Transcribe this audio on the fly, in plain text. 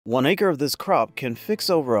1 acre of this crop can fix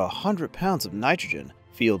over 100 pounds of nitrogen,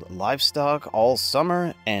 field livestock all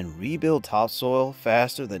summer, and rebuild topsoil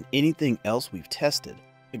faster than anything else we've tested.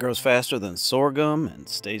 It grows faster than sorghum and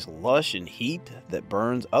stays lush in heat that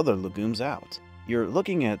burns other legumes out. You're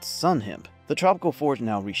looking at Sunn hemp, the tropical forage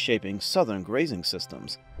now reshaping southern grazing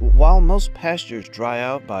systems. While most pastures dry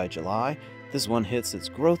out by July, this one hits its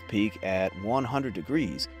growth peak at 100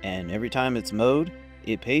 degrees, and every time it's mowed,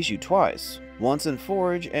 it pays you twice, once in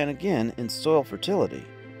forage and again in soil fertility.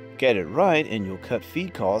 Get it right and you'll cut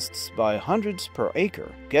feed costs by hundreds per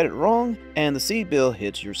acre. Get it wrong and the seed bill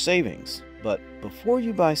hits your savings. But before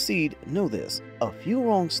you buy seed, know this: a few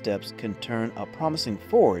wrong steps can turn a promising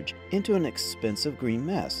forage into an expensive green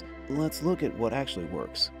mess. Let's look at what actually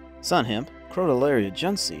works. Sunn hemp, Crotalaria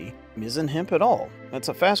juncea, isn't hemp at all. It's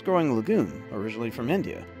a fast-growing legume, originally from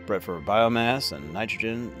India, bred for biomass and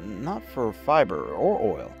nitrogen, not for fiber or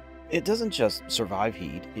oil. It doesn't just survive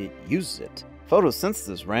heat, it uses it.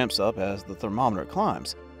 Photosynthesis ramps up as the thermometer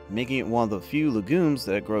climbs, making it one of the few legumes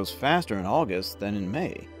that grows faster in August than in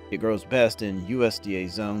May. It grows best in USDA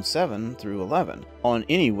Zone 7 through 11 on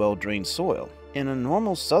any well-drained soil. In a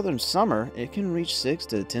normal southern summer, it can reach 6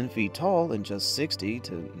 to 10 feet tall in just 60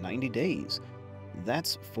 to 90 days.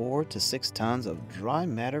 That's 4 to 6 tons of dry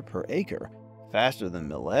matter per acre, faster than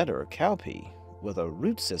millet or cowpea, with a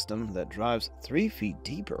root system that drives 3 feet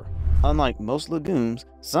deeper. Unlike most legumes,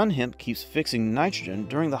 Sunn hemp keeps fixing nitrogen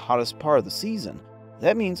during the hottest part of the season.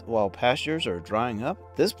 That means while pastures are drying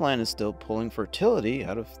up, this plant is still pulling fertility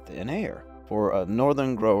out of thin air. For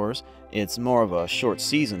northern growers, it's more of a short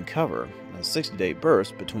season cover, a 60-day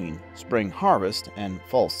burst between spring harvest and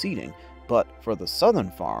fall seeding. But for the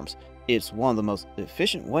southern farms, it's one of the most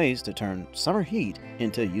efficient ways to turn summer heat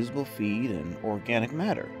into usable feed and organic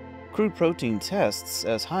matter. Crude protein tests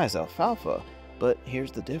as high as alfalfa, but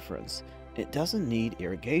here's the difference. It doesn't need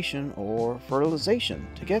irrigation or fertilization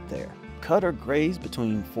to get there. Cut or graze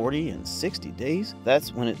between 40 and 60 days,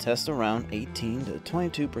 that's when it tests around 18 to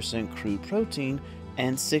 22% crude protein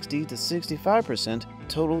and 60 to 65%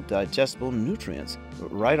 total digestible nutrients,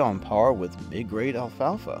 right on par with mid-grade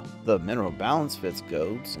alfalfa. The mineral balance fits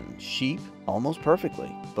goats and sheep almost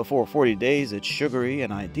perfectly. Before 40 days, it's sugary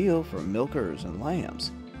and ideal for milkers and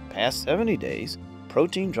lambs. Past 70 days,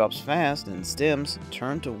 protein drops fast and stems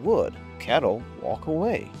turn to wood. Cattle walk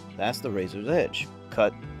away. That's the razor's edge.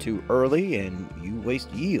 Cut too early and you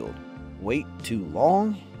waste yield. Wait too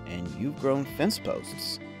long and you've grown fence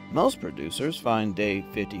posts. Most producers find day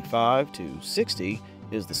 55 to 60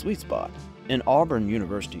 is the sweet spot. In Auburn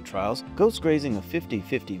University trials, goats grazing a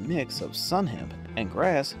 50-50 mix of Sunn hemp and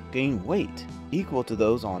grass gained weight equal to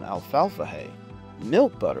those on alfalfa hay.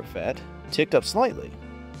 Milk butter fat ticked up slightly,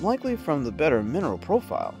 likely from the better mineral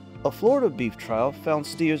profile. A Florida beef trial found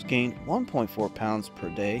steers gained 1.4 pounds per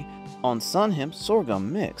day on Sunn hemp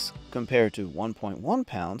sorghum mix compared to 1.1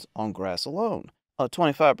 pounds on grass alone, a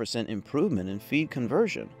 25% improvement in feed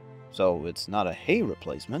conversion. So it's not a hay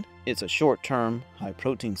replacement, it's a short-term,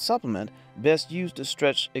 high-protein supplement best used to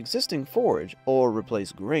stretch existing forage or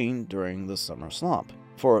replace grain during the summer slump.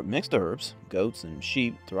 For mixed herbs, goats and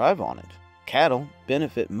sheep thrive on it. Cattle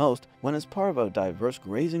benefit most when it's part of a diverse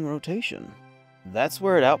grazing rotation. That's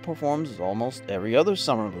where it outperforms almost every other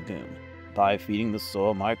summer legume, by feeding the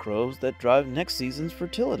soil microbes that drive next season's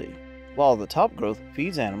fertility. While the top growth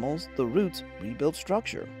feeds animals, the roots rebuild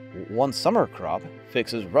structure. One summer crop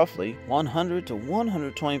fixes roughly 100 to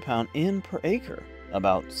 120 pound N per acre,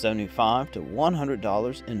 about $75 to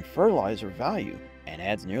 $100 in fertilizer value, and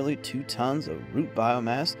adds nearly 2 tons of root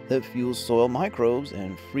biomass that fuels soil microbes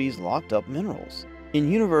and frees locked up minerals.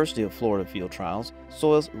 In University of Florida field trials,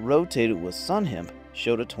 soils rotated with Sunn hemp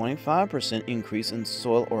showed a 25% increase in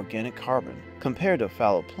soil organic carbon compared to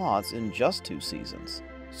fallow plots in just 2 seasons.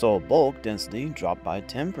 Soil bulk density dropped by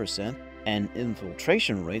 10% and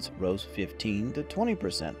infiltration rates rose 15 to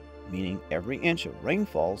 20%, meaning every inch of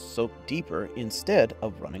rainfall soaked deeper instead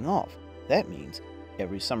of running off. That means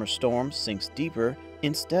every summer storm sinks deeper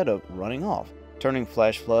instead of running off, turning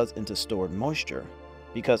flash floods into stored moisture.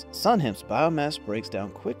 Because Sunn hemp's biomass breaks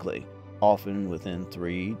down quickly, often within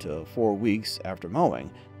 3 to 4 weeks after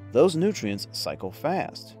mowing, those nutrients cycle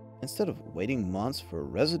fast. Instead of waiting months for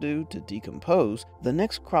residue to decompose, the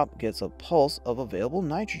next crop gets a pulse of available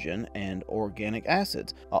nitrogen and organic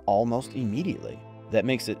acids almost immediately. That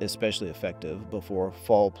makes it especially effective before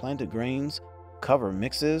fall planted grains, cover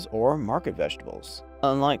mixes, or market vegetables.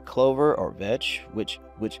 Unlike clover or vetch, which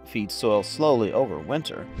feeds soil slowly over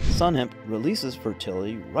winter, Sunn hemp releases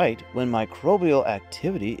fertility right when microbial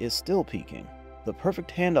activity is still peaking. The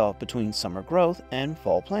perfect handoff between summer growth and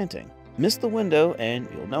fall planting. Miss the window and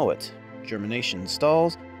you'll know it. Germination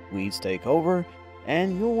stalls, weeds take over,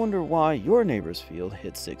 and you'll wonder why your neighbor's field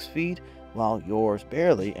hits 6 feet while yours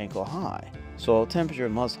barely ankle high. Soil temperature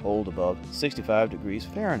must hold above 65 degrees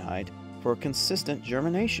Fahrenheit for consistent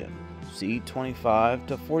germination. Seed 25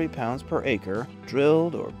 to 40 pounds per acre,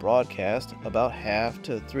 drilled or broadcast about half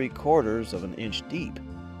to 3/4 of an inch deep.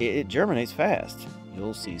 It germinates fast.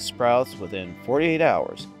 You'll see sprouts within 48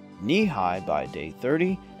 hours, knee-high by day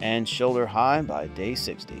 30 and shoulder-high by day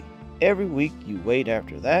 60. Every week you wait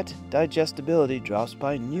after that, digestibility drops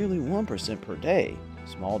by nearly 1% per day.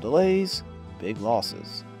 Small delays, big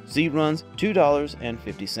losses. Seed runs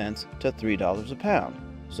 $2.50 to $3 a pound,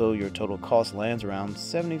 so your total cost lands around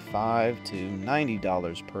 $75 to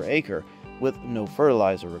 $90 per acre with no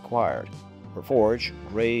fertilizer required. For forage,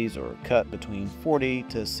 graze or cut between 40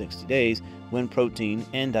 to 60 days when protein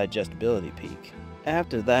and digestibility peak.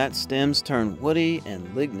 After that, stems turn woody and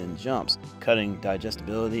lignin jumps, cutting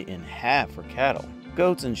digestibility in half for cattle.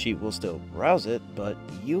 Goats and sheep will still browse it, but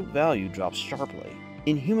yield value drops sharply.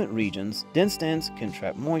 In humid regions, dense stands can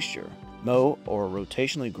trap moisture, mow or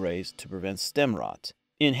rotationally graze to prevent stem rot.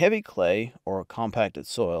 In heavy clay or compacted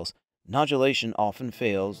soils, nodulation often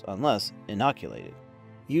fails unless inoculated.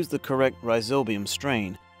 Use the correct rhizobium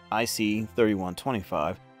strain, IC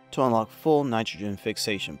 3125, to unlock full nitrogen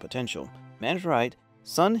fixation potential. Managed right,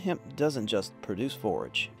 Sunn hemp doesn't just produce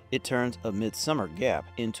forage. It turns a midsummer gap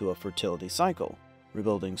into a fertility cycle,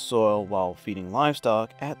 rebuilding soil while feeding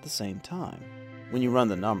livestock at the same time. When you run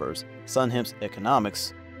the numbers, Sunn hemp's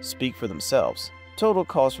economics speak for themselves. Total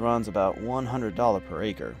cost runs about $100 per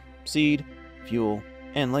acre. Seed, fuel,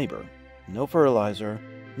 and labor. No fertilizer,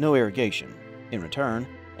 no irrigation. In return,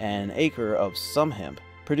 an acre of Sunn hemp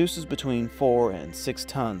produces between 4 and 6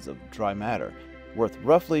 tons of dry matter, worth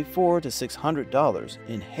roughly $400 to $600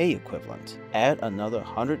 in hay equivalent. Add another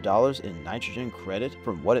 $100 in nitrogen credit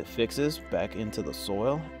from what it fixes back into the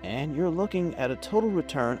soil, and you're looking at a total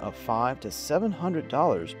return of $500 to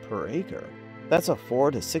 $700 per acre. That's a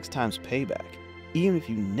 4 to 6 times payback, even if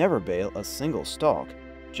you never bale a single stalk,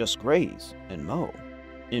 just graze and mow.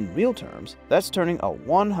 In real terms, that's turning a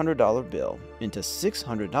 $100 bill into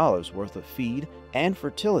 $600 worth of feed and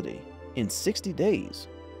fertility in 60 days.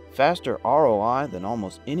 Faster ROI than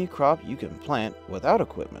almost any crop you can plant without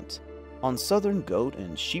equipment. On southern goat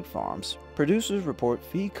and sheep farms, producers report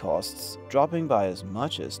feed costs dropping by as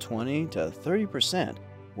much as 20 to 30%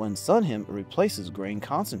 when Sunn hemp replaces grain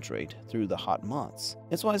concentrate through the hot months.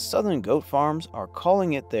 It's why southern goat farms are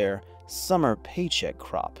calling it their summer paycheck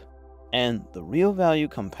crop. And the real value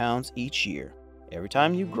compounds each year. Every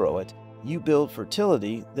time you grow it, you build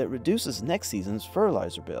fertility that reduces next season's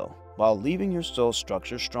fertilizer bill, while leaving your soil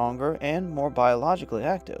structure stronger and more biologically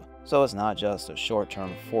active. So it's not just a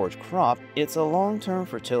short-term forage crop, it's a long-term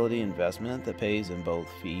fertility investment that pays in both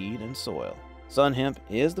feed and soil. Sunn hemp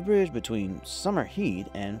is the bridge between summer heat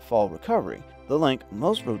and fall recovery, the link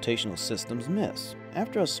most rotational systems miss.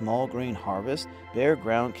 After a small grain harvest, bare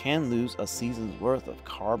ground can lose a season's worth of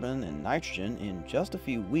carbon and nitrogen in just a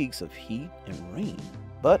few weeks of heat and rain.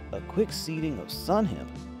 But a quick seeding of Sunn hemp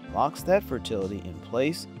locks that fertility in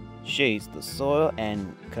place, shades the soil,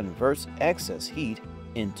 and converts excess heat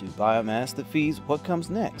into biomass that feeds what comes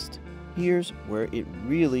next. Here's where it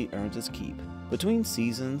really earns its keep. Between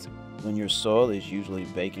seasons, when your soil is usually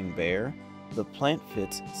baking bare, the plant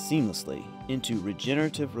fits seamlessly into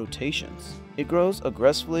regenerative rotations. It grows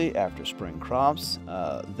aggressively after spring crops,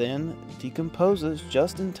 then decomposes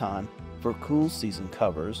just in time for cool season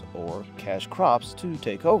covers or cash crops to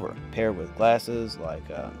take over. Paired with grasses like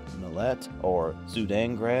millet or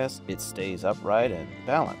Sudan grass, it stays upright and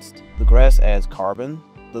balanced. The grass adds carbon,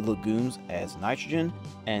 the legumes adds nitrogen,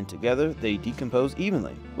 and together they decompose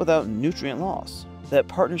evenly without nutrient loss. That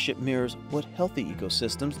partnership mirrors what healthy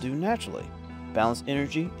ecosystems do naturally. Balance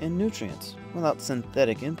energy and nutrients without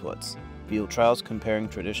synthetic inputs. Field trials comparing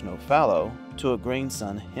traditional fallow to a grain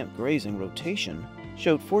Sunn hemp grazing rotation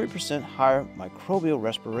showed 40% higher microbial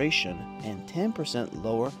respiration and 10%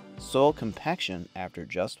 lower soil compaction after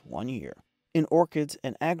just 1 year. In orchids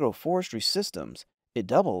and agroforestry systems, it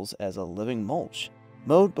doubles as a living mulch.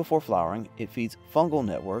 Mowed before flowering, it feeds fungal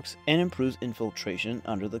networks and improves infiltration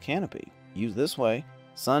under the canopy. Used this way,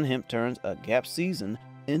 Sunn hemp turns a gap season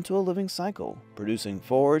into a living cycle, producing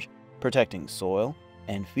forage, protecting soil,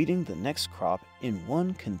 and feeding the next crop in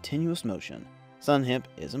one continuous motion. Sunn hemp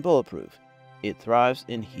isn't bulletproof. It thrives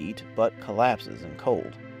in heat but collapses in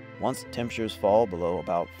cold. Once temperatures fall below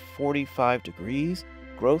about 45 degrees,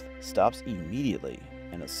 growth stops immediately,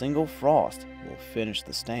 and a single frost will finish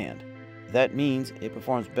the stand. That means it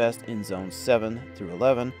performs best in zones 7 through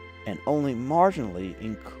 11 and only marginally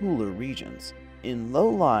in cooler regions. In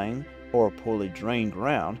low-lying, or poorly drained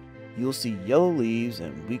ground, you'll see yellow leaves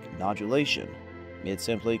and weak nodulation. It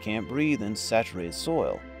simply can't breathe in saturated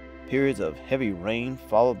soil. Periods of heavy rain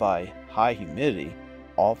followed by high humidity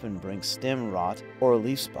often bring stem rot or a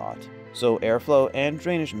leaf spot. So airflow and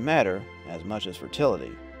drainage matter as much as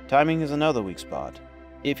fertility. Timing is another weak spot.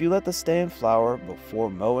 If you let the stand flower before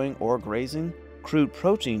mowing or grazing, crude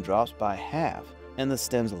protein drops by half and the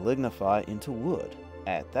stems lignify into wood.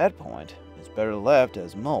 At that point, it's better left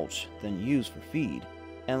as mulch than used for feed,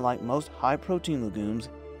 and like most high-protein legumes,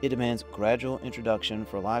 it demands gradual introduction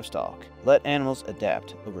for livestock. Let animals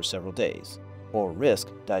adapt over several days, or risk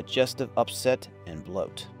digestive upset and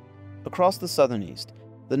bloat. Across the southern east,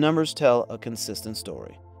 the numbers tell a consistent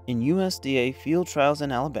story. In USDA field trials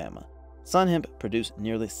in Alabama, Sunn hemp produced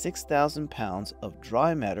nearly 6,000 pounds of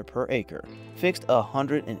dry matter per acre, fixed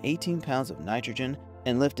 118 pounds of nitrogen,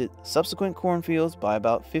 and lifted subsequent cornfields by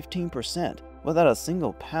about 15% without a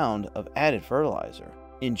single pound of added fertilizer.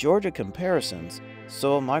 In Georgia comparisons,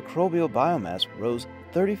 soil microbial biomass rose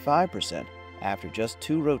 35% after just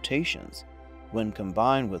 2 rotations. When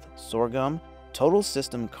combined with sorghum, total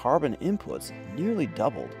system carbon inputs nearly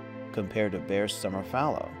doubled compared to bare summer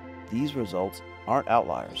fallow. These results aren't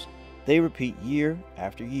outliers. They repeat year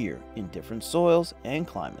after year in different soils and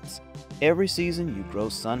climates. Every season you grow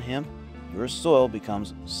Sunn hemp, your soil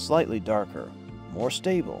becomes slightly darker, more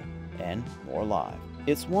stable, and more alive.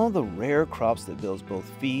 It's one of the rare crops that builds both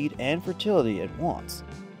feed and fertility at once.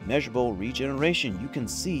 Measurable regeneration you can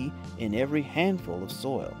see in every handful of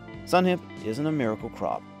soil. Sunn hemp isn't a miracle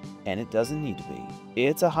crop, and it doesn't need to be.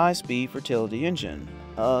 It's a high-speed fertility engine,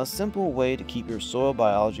 a simple way to keep your soil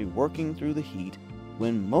biology working through the heat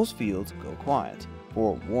when most fields go quiet.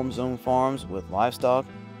 For warm zone farms with livestock,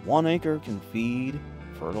 1 acre can feed,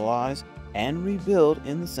 fertilize, and rebuild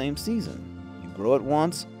in the same season. You grow it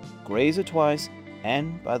once, graze it twice,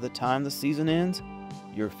 and by the time the season ends,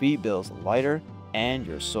 your feed bill's lighter and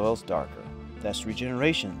your soil's darker. That's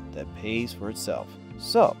regeneration that pays for itself.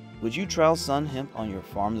 So, would you trial Sunn hemp on your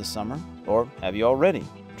farm this summer? Or have you already?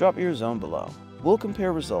 Drop your zone below. We'll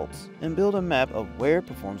compare results and build a map of where it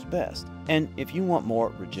performs best. And if you want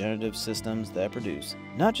more regenerative systems that produce,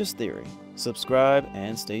 not just theory, subscribe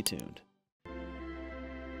and stay tuned.